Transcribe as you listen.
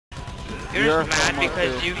You're just mad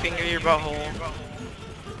because you finger your butthole.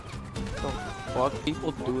 The fuck?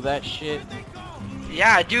 People do that shit?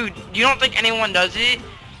 Yeah, dude, you don't think anyone does it?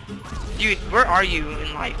 Dude, where are you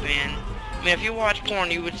in life, man? I mean, if you watch porn,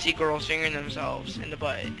 you would see girls fingering themselves in the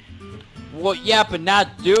butt. Well, yeah, but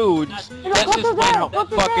not dudes. That's just plain out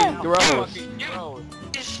fucking gross.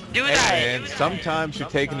 Just do Hey, that. man, sometimes you're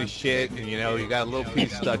taking a shit and you know you got a little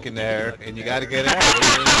piece stuck in there and you gotta get it out.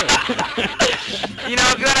 You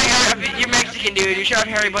know, good. You're Mexican, dude. You showed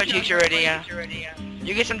hairy butt cheeks already.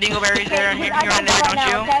 You get some dingleberries there here and there, don't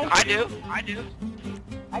you? I do.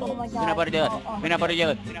 Oh my god. Peanut butter jelly. Peanut butter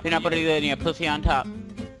jelly. Peanut butter jelly and your pussy on top.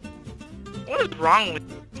 What is wrong with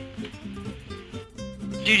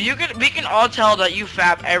dude? We can all tell that you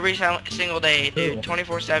fap every single day, dude.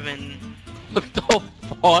 24/7. What the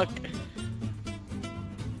fuck?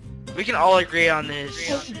 We can all agree on this.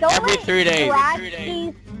 Every 3 days.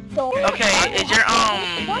 Okay, is your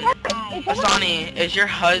Asani, is your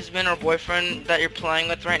husband or boyfriend that you're playing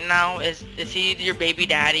with right now, is he your baby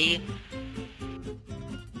daddy?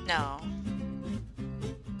 No.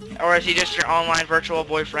 Or is he just your online virtual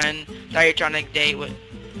boyfriend that you're trying to date with?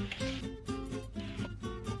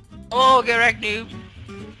 Oh, get wrecked, noob.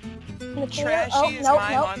 Trashy is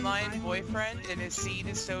my online boyfriend, and his seed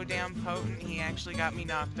is so damn potent, he actually got me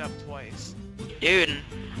knocked up twice. Dude,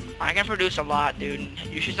 I can produce a lot, dude.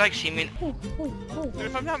 You should like see me. But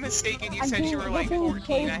if I'm not mistaken, you said you were like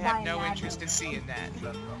 14. I have no interest in seeing that.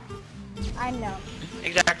 I know.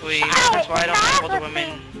 Exactly. That's why I don't like older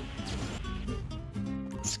women.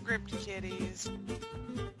 Script kitties.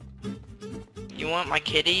 You want my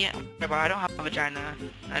kitty? But I don't have a vagina.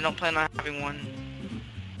 I don't plan on having one.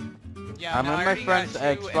 Yeah, I'm no, on I my already friend's got 2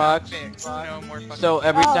 and Xbox, I'm fixed. No more fucking so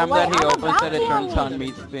every time wait, that he I'm opens it, it about turns to. on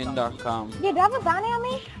meatspin.com. Yeah, do you have a bounty on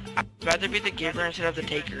me? I'd rather be the giver instead of the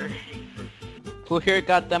taker. Who here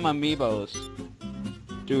got them Amibos?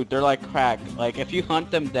 Dude, they're like crack. Like, if you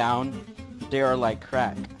hunt them down, they are like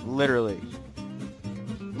crack. Literally.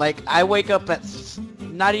 Like, I wake up at,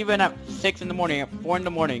 not even at 6 in the morning, at 4 in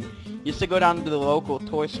the morning, used to go down to the local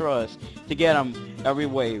Toys R Us to get them every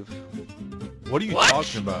wave. What are you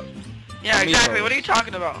talking about? Yeah, Amigos. exactly. What are you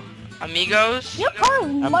talking about? Amigos? Your car is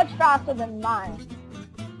much faster than mine.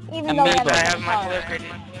 Even though Amigos. I I have my clear credit.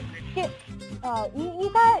 you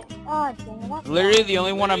got, dang, that's Literally, the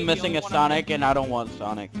only one I'm missing is Sonic, and I don't want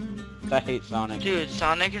Sonic. I hate Sonic. Dude,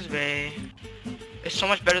 Sonic is bae. It's so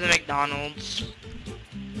much better than McDonald's.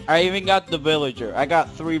 I even got the Villager. I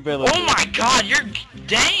got 3 Villagers. Oh my god, you're...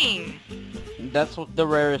 Dang! That's what the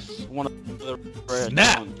rarest, one of the rarest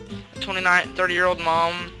Snap. ones. 29, 30-year-old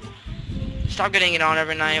mom. Stop getting it on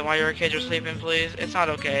every night while your kids are sleeping, please. It's not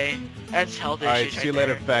okay. That's health Alright, issues see you right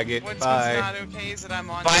later, there. faggot. What's Bye. not okay is that I'm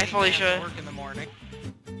on Bye, leave and I Felicia. have to work in the morning.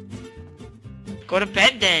 Go to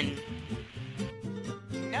bed then.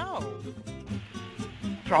 No.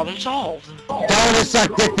 Problem solved. Tell her to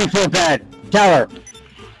suck dick before bed. Tell her.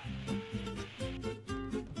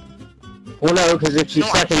 Well, no, because if she's No,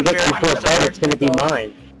 sucking I'm dick very before bed, sorry. it's gonna be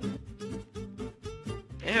mine.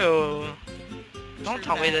 Ew. Don't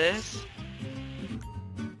tell me this.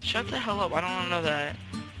 Shut the hell up, I don't want to know that.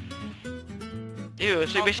 Ew,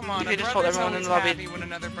 so you Oh, come on, basically a just told brother's everyone in always the lobby. happy when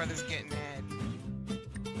another brother's getting head.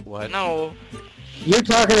 What? No. You're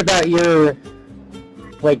talking about your,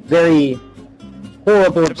 like, very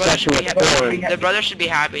horrible The brother, should obsession be with porn. the brother should be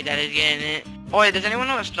happy that he's getting it. Oh wait, does anyone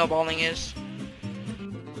know what snowballing is?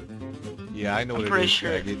 Yeah, I know I'm what it pretty is,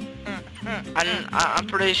 sure. faggot. I'm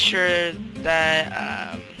pretty sure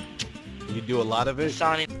that, You do a lot of it?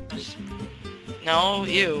 Sonny knows. No,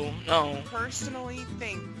 you. No. Personally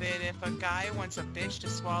think that if a guy wants a bitch to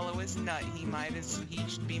swallow his nut, he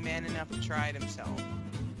should be man enough to try it himself.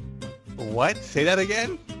 What? Say that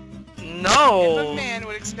again? If a No! man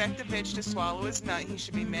would expect a bitch to swallow his nut, he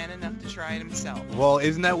should be man enough to try it himself. Well,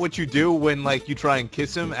 isn't that what you do when, like, you try and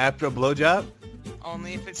kiss him after a blowjob?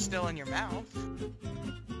 Only if it's still in your mouth.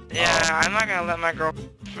 Yeah, I'm not gonna let my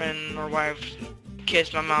girlfriend or wife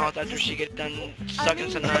kiss my mouth after she gets done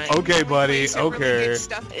sucking some nut. Okay, buddy, Place it really okay. good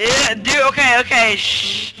stuff- Yeah, dude, okay,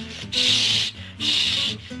 shh, shh,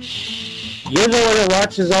 shh, shh. You're the one that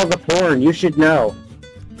watches all the porn. You should know.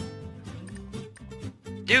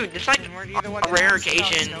 Dude, it's like And weren't you the one a that rare asked about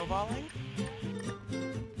occasion. snowballing?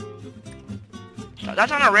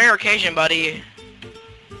 That's on a rare occasion, buddy.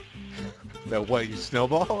 That what, you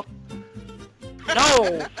snowball?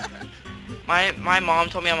 No! My mom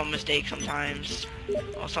told me I'm a mistake sometimes.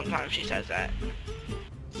 Well, sometimes she says that.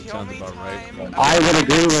 The Sounds only about right. time I a would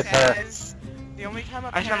agree parent with her. says- The only time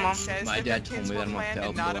a I said, Mom. parent says My that dad their told kids me were that I'm a planned and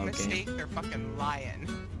failed not a football mistake, they're fucking lying.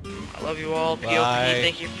 I love you all. POP, Bye.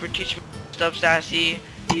 thank you for teaching me stuff, Sassy.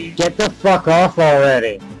 Get the fuck off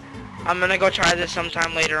already. I'm gonna go try this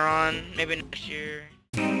sometime later on, maybe next year.